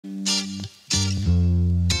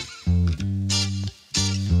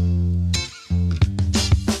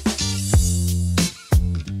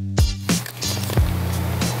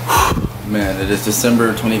It is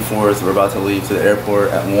December 24th. We're about to leave to the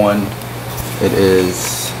airport at 1. It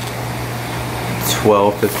is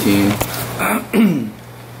 12:15.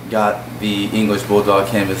 Got the English Bulldog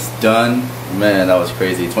canvas done. Man, that was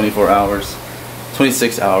crazy. 24 hours,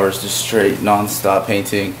 26 hours, just straight non-stop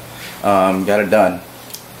painting. Got it done.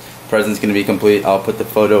 Present's gonna be complete. I'll put the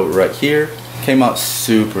photo right here. Came out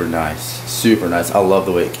super nice, super nice. I love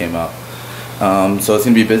the way it came out. So it's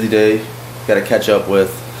gonna be a busy day. Got to catch up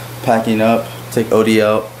with packing up, take Odie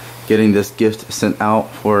out, getting this gift sent out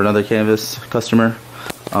for another canvas customer.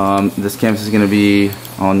 This canvas is gonna be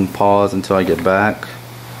on pause until I get back.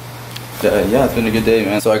 Yeah, it's been a good day,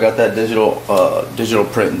 man. So I got that digital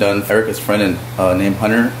print done. Erica's friend named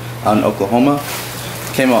Hunter out in Oklahoma.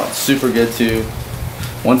 Came out super good too.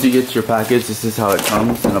 Once you get your package, this is how it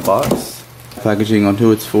comes in a box. Packaging on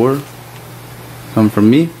who it's for. Come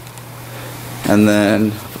from me. And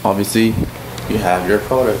then obviously you have your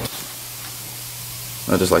product.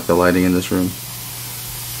 I just like the lighting in this room.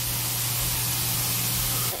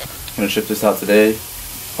 I'm gonna ship this out today,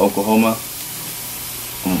 Oklahoma.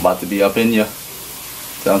 I'm about to be up in ya.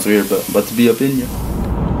 Sounds weird, but about to be up in ya.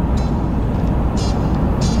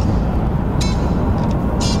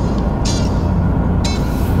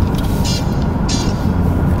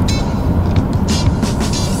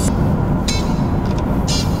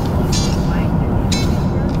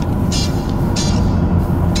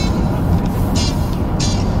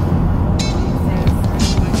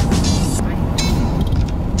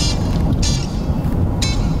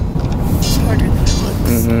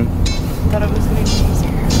 Thought it was going to be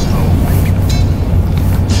easier.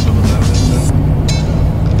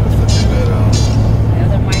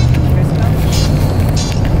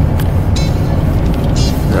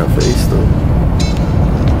 That face though.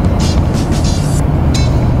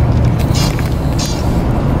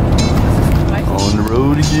 On the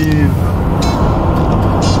road again.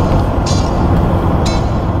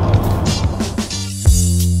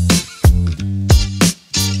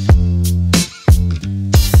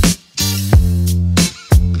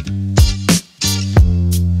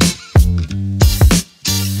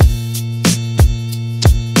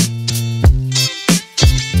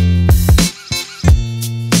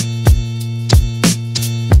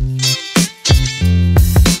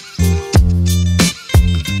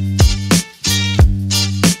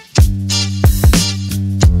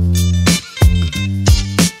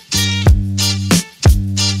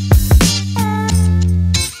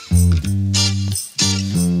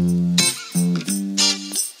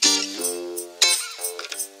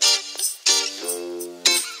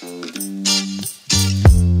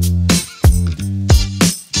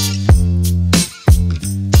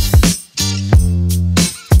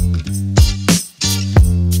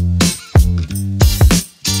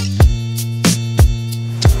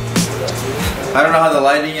 I don't know how the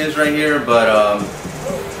lighting is right here, but I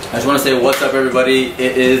just want to say what's up, everybody.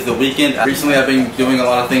 It is the weekend. Recently I've been doing a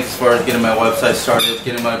lot of things as far as getting my website started,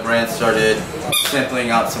 getting my brand started, sampling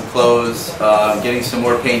out some clothes, getting some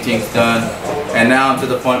more paintings done, and now I'm to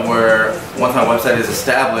the point where once my website is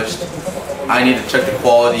established, I need to check the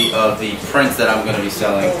quality of the prints that I'm going to be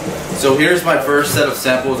selling. So here's my first set of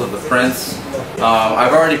samples of the prints.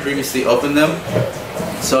 I've already previously opened them,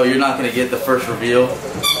 so you're not going to get the first reveal.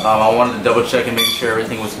 I wanted to double check and make sure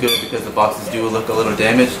everything was good because the boxes do look a little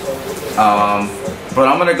damaged. But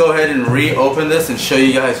I'm going to go ahead and reopen this and show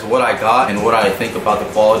you guys what I got and what I think about the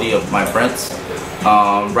quality of my prints.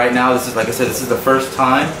 Right now, this is, like I said, this is the first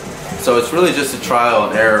time, so it's really just a trial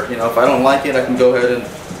and error. You know, if I don't like it, I can go ahead and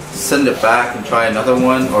send it back and try another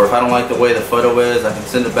one, or if I don't like the way the photo is, I can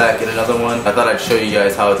send it back, get another one. I thought I'd show you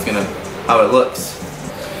guys how it looks.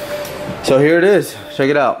 So here it is. Check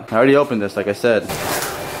it out. I already opened this, like I said.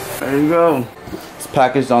 There you go. It's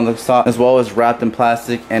packaged on the side as well as wrapped in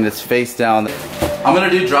plastic, and it's face down. I'm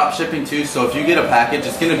gonna do drop shipping too, so if you get a package,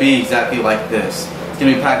 it's gonna be exactly like this. It's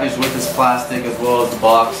gonna be packaged with this plastic as well as the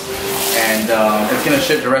box, and it's gonna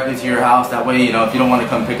ship directly to your house. That way, you know, if you don't want to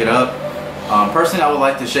come pick it up. Personally, I would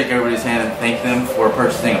like to shake everybody's hand and thank them for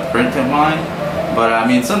purchasing a print of mine, but I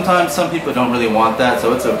mean, sometimes some people don't really want that,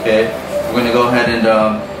 so it's okay. We're gonna go ahead and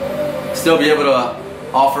still be able to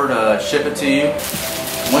offer to ship it to you.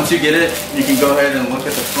 Once you get it, you can go ahead and look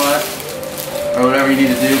at the front or whatever you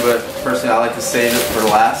need to do, but personally I like to save it for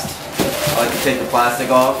last. I like to take the plastic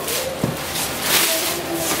off,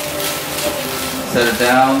 set it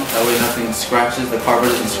down, that way nothing scratches, the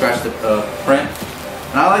cardboard doesn't scratch the print.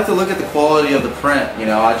 And I like to look at the quality of the print, you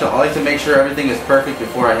know, I like to make sure everything is perfect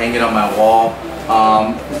before I hang it on my wall.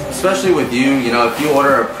 Especially with you, you know, if you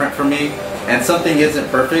order a print from me, and something isn't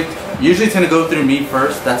perfect, usually it's going to go through me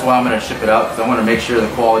first. That's why I'm going to ship it out, because I want to make sure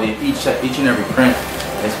the quality of each and every print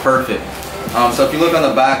is perfect. So if you look on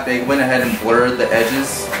the back, they went ahead and blurred the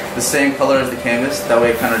edges the same color as the canvas. That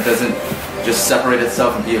way it kind of doesn't just separate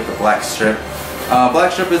itself and be like a black strip.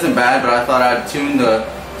 Black strip isn't bad, but I thought I'd tune the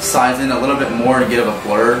sides in a little bit more and give it a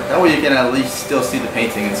blur. That way you can at least still see the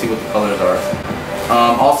painting and see what the colors are.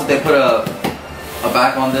 Also, they put a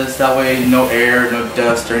back on this. That way no air, no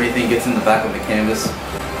dust or anything gets in the back of the canvas.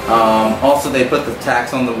 Also, they put the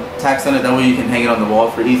tacks on it. That way you can hang it on the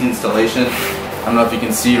wall for easy installation. I don't know if you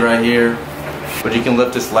can see right here, but you can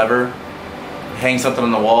lift this lever, hang something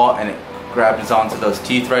on the wall, and it grabs onto those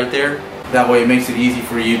teeth right there. That way it makes it easy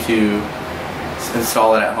for you to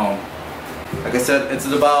install it at home. Like I said, it's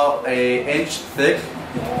about an inch thick,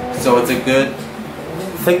 so it's a good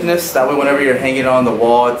thickness. That way whenever you're hanging it on the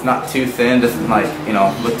wall, it's not too thin, doesn't like, you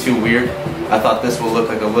know, look too weird. I thought this would look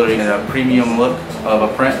like a premium look of a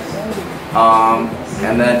print.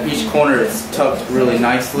 And then each corner is tucked really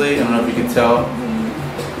nicely. I don't know if you can tell,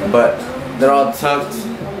 but they're all tucked.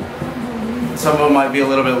 Some of them might be a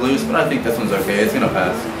little bit loose, but I think this one's okay. It's gonna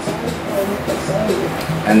pass.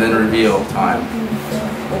 And then reveal time.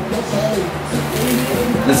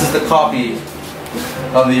 This is the copy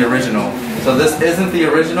of the original. So this isn't the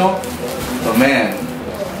original, but man,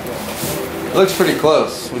 it looks pretty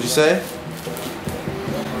close, would you say?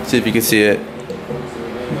 See if you can see it.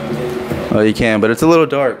 Oh, you can, but it's a little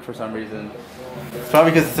dark for some reason. It's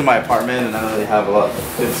probably because it's in my apartment and I don't really have a lot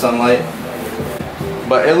of good sunlight.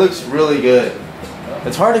 But it looks really good.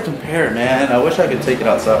 It's hard to compare, man. I wish I could take it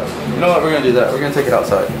outside. You know what, we're gonna do that. We're gonna take it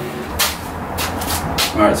outside.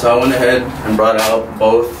 Alright, so I went ahead and brought out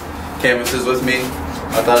both canvases with me.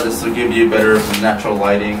 I thought this would give you better natural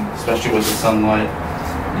lighting, especially with the sunlight.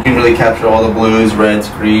 You can really capture all the blues, reds,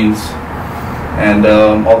 greens, and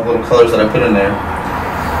all the little colors that I put in there.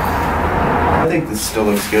 I think this still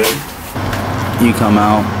looks good. You come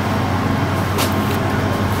out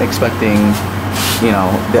expecting, you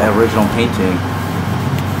know, the original painting.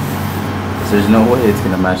 There's no way it's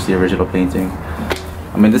gonna match the original painting.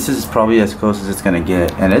 I mean, this is probably as close as it's gonna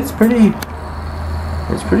get, and it's pretty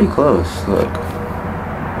close. Look.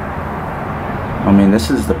 I mean, this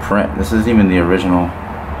is the print. This isn't even the original.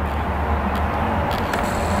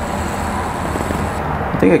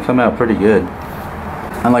 I think it come out pretty good.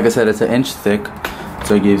 And like I said, it's an inch thick,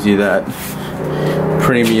 so it gives you that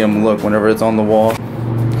premium look whenever it's on the wall.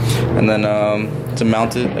 And then to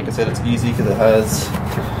mount it, like I said, it's easy because it has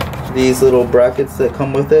these little brackets that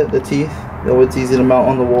come with it, the teeth. That way it's easy to mount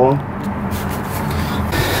on the wall.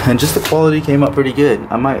 And just the quality came up pretty good.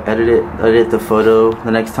 I might edit the photo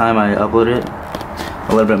the next time I upload it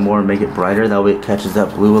a little bit more and make it brighter. That way it catches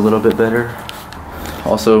that blue a little bit better.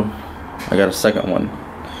 Also, I got a second one.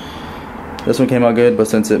 This one came out good, but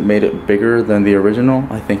since it made it bigger than the original,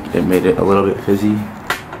 I think it made it a little bit fizzy.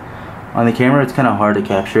 On the camera, it's kind of hard to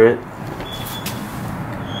capture it,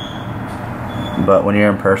 but when you're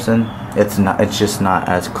in person, it's just not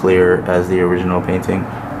as clear as the original painting.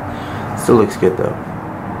 Still looks good though.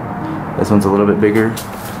 This one's a little bit bigger.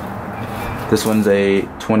 This one's a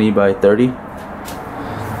 20 by 30,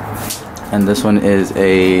 and this one is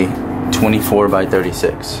a 24 by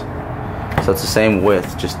 36. So it's the same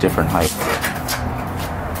width, just different height.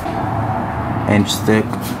 Inch thick,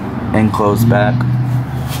 enclosed back,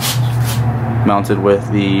 mounted with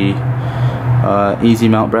the easy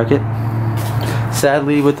mount bracket.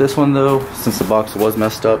 Sadly with this one though, since the box was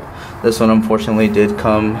messed up, this one unfortunately did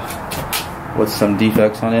come with some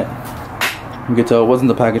defects on it. You could tell it wasn't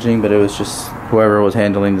the packaging, but it was just whoever was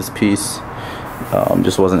handling this piece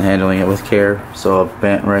just wasn't handling it with care. So a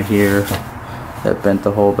bent right here, that bent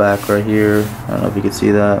the whole back right here. I don't know if you can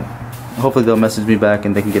see that. Hopefully they'll message me back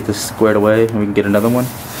and they can get this squared away and we can get another one.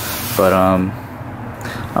 But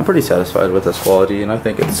I'm pretty satisfied with this quality, and I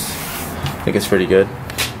think it's pretty good.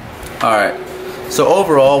 Alright, so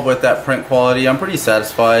overall with that print quality, I'm pretty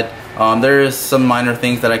satisfied. There is some minor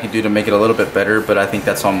things that I could do to make it a little bit better, but I think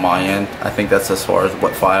that's on my end. I think that's as far as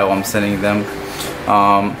what file I'm sending them.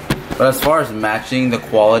 But as far as matching the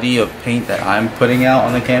quality of paint that I'm putting out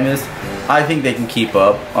on the canvas, I think they can keep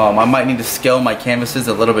up. I might need to scale my canvases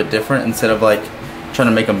a little bit different. Instead of like trying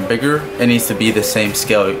to make them bigger, it needs to be the same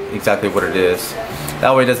scale, exactly what it is.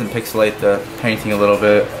 That way it doesn't pixelate the painting a little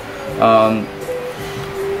bit.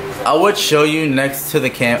 I would show you next to the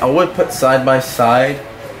I would put side by side.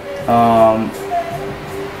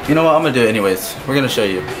 You know what, I'm gonna do it anyways. We're gonna show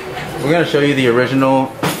you. We're gonna show you the original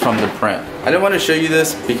from the print. I didn't want to show you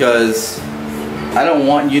this because I don't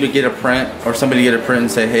want you to get a print or somebody to get a print and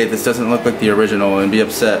say, hey, this doesn't look like the original, and be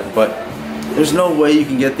upset. But there's no way you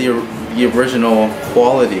can get the the original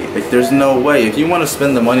quality. Like, there's no way. If you want to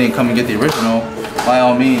spend the money and come and get the original, by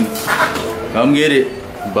all means, come get it.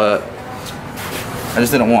 But I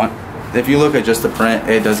just didn't want. If you look at just the print,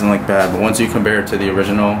 it doesn't look bad. But once you compare it to the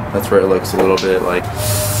original, that's where it looks a little bit like,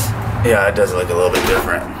 yeah, it does look a little bit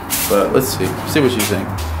different. But let's see what you think.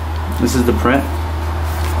 This is the print.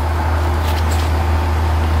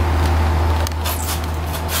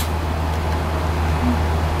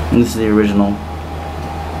 And this is the original.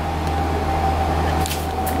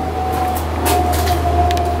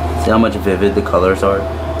 See how much vivid the colors are?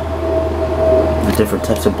 The different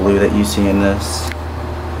types of blue that you see in this.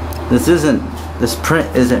 This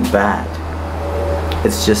print isn't bad.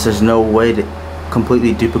 It's just there's no way to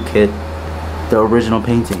completely duplicate the original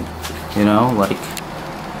painting, you know, like,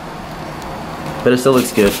 but it still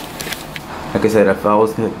looks good. Like I said, if I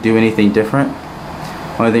was gonna do anything different,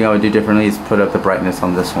 only thing I would do differently is put up the brightness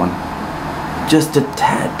on this one. Just a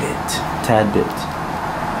tad bit.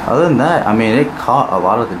 Other than that, I mean, it caught a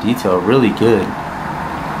lot of the detail really good.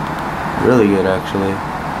 Really good, actually.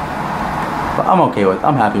 But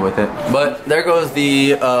I'm happy with it. But there goes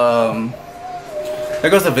the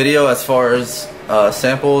video as far as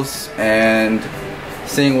samples and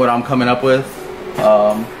seeing what I'm coming up with.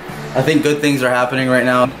 I think good things are happening right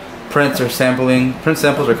now. Print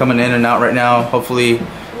samples are coming in and out right now. Hopefully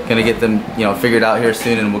gonna get them, you know, figured out here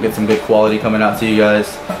soon, and we'll get some good quality coming out to you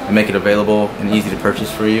guys and make it available and easy to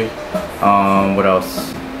purchase for you. What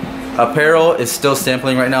else? Apparel is still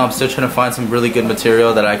sampling right now. I'm still trying to find some really good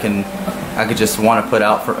material that I could just want to put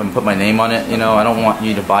out and put my name on it, you know. I don't want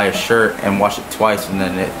you to buy a shirt and wash it twice and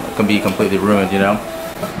then it can be completely ruined, you know.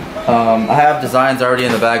 I have designs already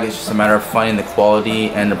in the bag. It's just a matter of finding the quality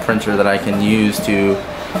and the printer that I can use to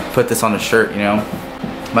put this on a shirt, you know.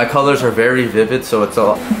 My colors are very vivid, so it's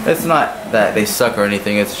not that they suck or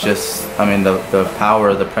anything. It's just, I mean, the power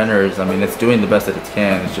of the printers, I mean, it's doing the best that it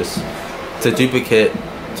can. It's just to duplicate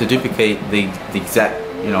the exact,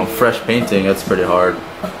 you know, fresh painting, it's pretty hard.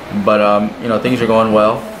 But you know, things are going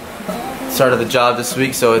well. Started the job this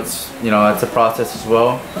week, so it's, you know, it's a process as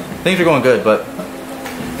well. Things are going good. But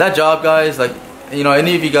that job, guys, like, you know,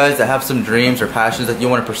 any of you guys that have some dreams or passions that you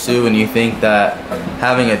want to pursue and you think that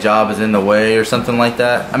having a job is in the way or something like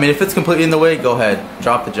that, I mean, if it's completely in the way, go ahead,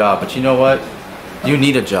 drop the job. But you know what? You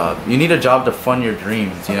need a job. You need a job to fund your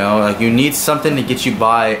dreams, you know? Like, you need something to get you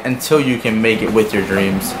by until you can make it with your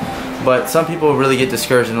dreams. But some people really get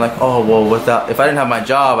discouraged and like, oh, well, if I didn't have my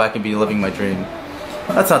job, I could be living my dream.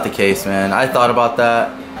 That's not the case, man. I thought about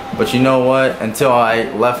that, but you know what? Until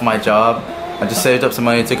I left my job, I just saved up some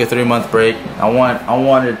money, took a 3-month break. I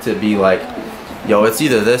wanted to be like, yo, it's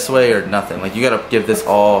either this way or nothing. Like, you gotta give this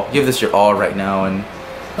your all right now. And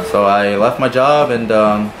so I left my job, and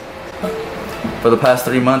for the past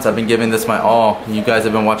 3 months, I've been giving this my all. You guys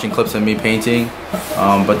have been watching clips of me painting,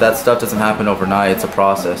 but that stuff doesn't happen overnight. It's a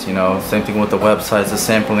process, you know. Same thing with the websites, the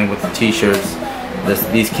sampling with the t-shirts,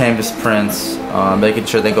 these canvas prints, making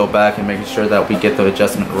sure they go back and making sure that we get the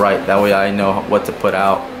adjustment right. That way I know what to put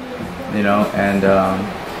out, you know. And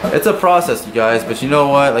it's a process, you guys. But you know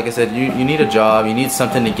what? Like I said, you need a job. You need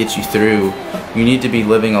something to get you through. You need to be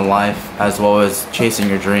living a life as well as chasing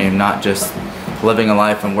your dream, not just living a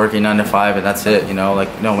life and working 9 to 5 and that's it, you know. Like,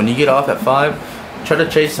 no, when you get off at 5, try to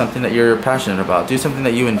chase something that you're passionate about. Do something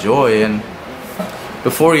that you enjoy, and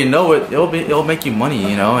before you know it, it'll make you money,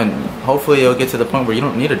 you know. And hopefully it'll get to the point where you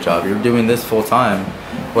don't need a job. You're doing this full time,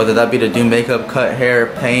 whether that be to do makeup, cut hair,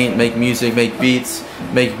 paint, make music, make beats,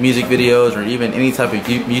 make music videos, or even any type of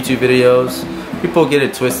YouTube videos. People get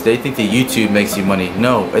it twisted. They think that YouTube makes you money.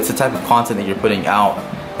 No, it's the type of content that you're putting out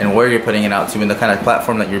and where you're putting it out to, and the kind of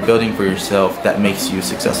platform that you're building for yourself that makes you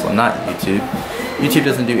successful, not YouTube. YouTube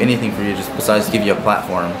doesn't do anything for you just besides give you a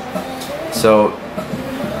platform. So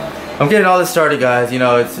I'm getting all this started, guys. You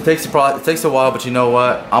know, it takes a while, but you know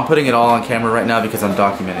what? I'm putting it all on camera right now because I'm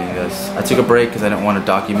documenting this. I took a break because I didn't want to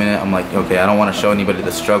document it. I'm like, okay, I don't want to show anybody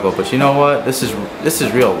the struggle, but you know what? This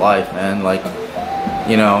is real life, man. Like,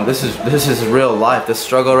 you know, this is real life. This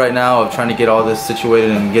struggle right now of trying to get all this situated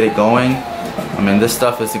and get it going. I mean, this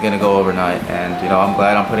stuff isn't gonna go overnight, and you know, I'm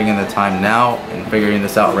glad I'm putting in the time now and figuring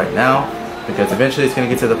this out right now, because eventually it's gonna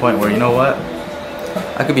get to the point where, you know what,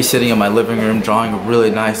 I could be sitting in my living room drawing a really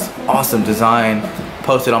nice, awesome design,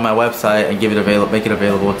 post it on my website, and make it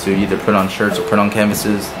available to either print on shirts or print on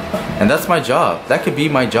canvases. And that's my job. That could be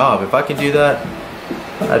my job. If I could do that,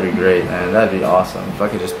 that'd be great, man. That'd be awesome. If I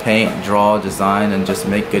could just paint, draw, design, and just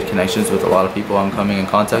make good connections with a lot of people I'm coming in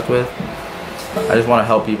contact with. I just want to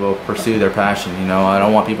help people pursue their passion, you know. I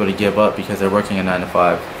don't want people to give up because they're working a 9 to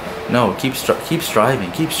 5. No, keep striving.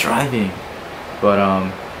 But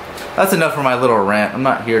that's enough for my little rant. I'm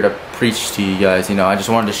not here to preach to you guys. You know, I just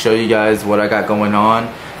wanted to show you guys what I got going on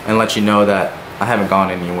and let you know that I haven't gone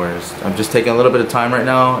anywhere. I'm just taking a little bit of time right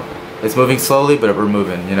now. It's moving slowly, but we're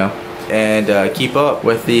moving, you know. And keep up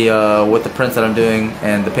with the prints that I'm doing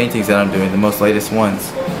and the paintings that I'm doing, the most latest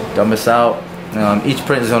ones. Don't miss out. Each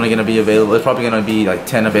print is only going to be available. It's probably going to be like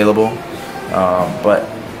 10 available, but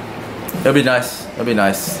it'll be nice. It'll be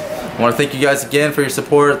nice. I want to thank you guys again for your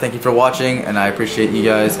support. Thank you for watching, and I appreciate you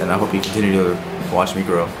guys, and I hope you continue to watch me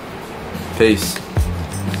grow. Peace.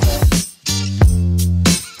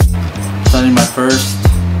 Sending my first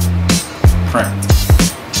print.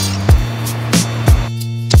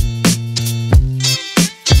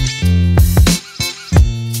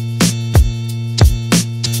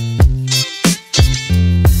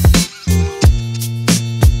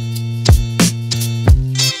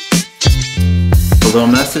 A little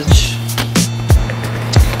message.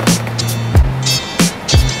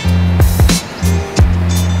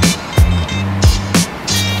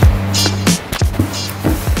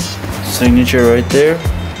 Signature right there.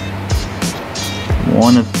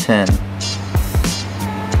 1 of 10.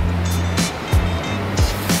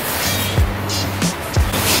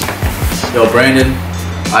 Yo, Brandon,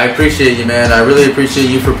 I appreciate you, man. I really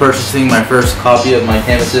appreciate you for purchasing my first copy of my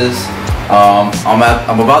canvases.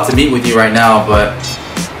 I'm about to meet with you right now, but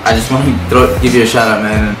I just want to give you a shout out,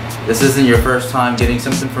 man. This isn't your first time getting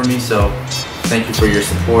something from me, so thank you for your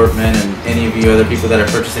support, man, and any of you other people that have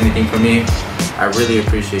purchased anything from me. I really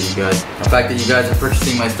appreciate you guys. The fact that you guys are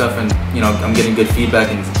purchasing my stuff and, you know, I'm getting good feedback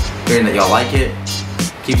and hearing that y'all like it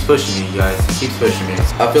keeps pushing me, you guys. Keeps pushing me.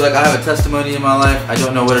 I feel like I have a testimony in my life. I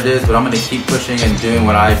don't know what it is, but I'm going to keep pushing and doing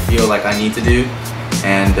what I feel like I need to do.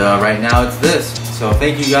 And right now it's this. So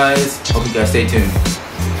thank you guys. Hope you guys stay tuned.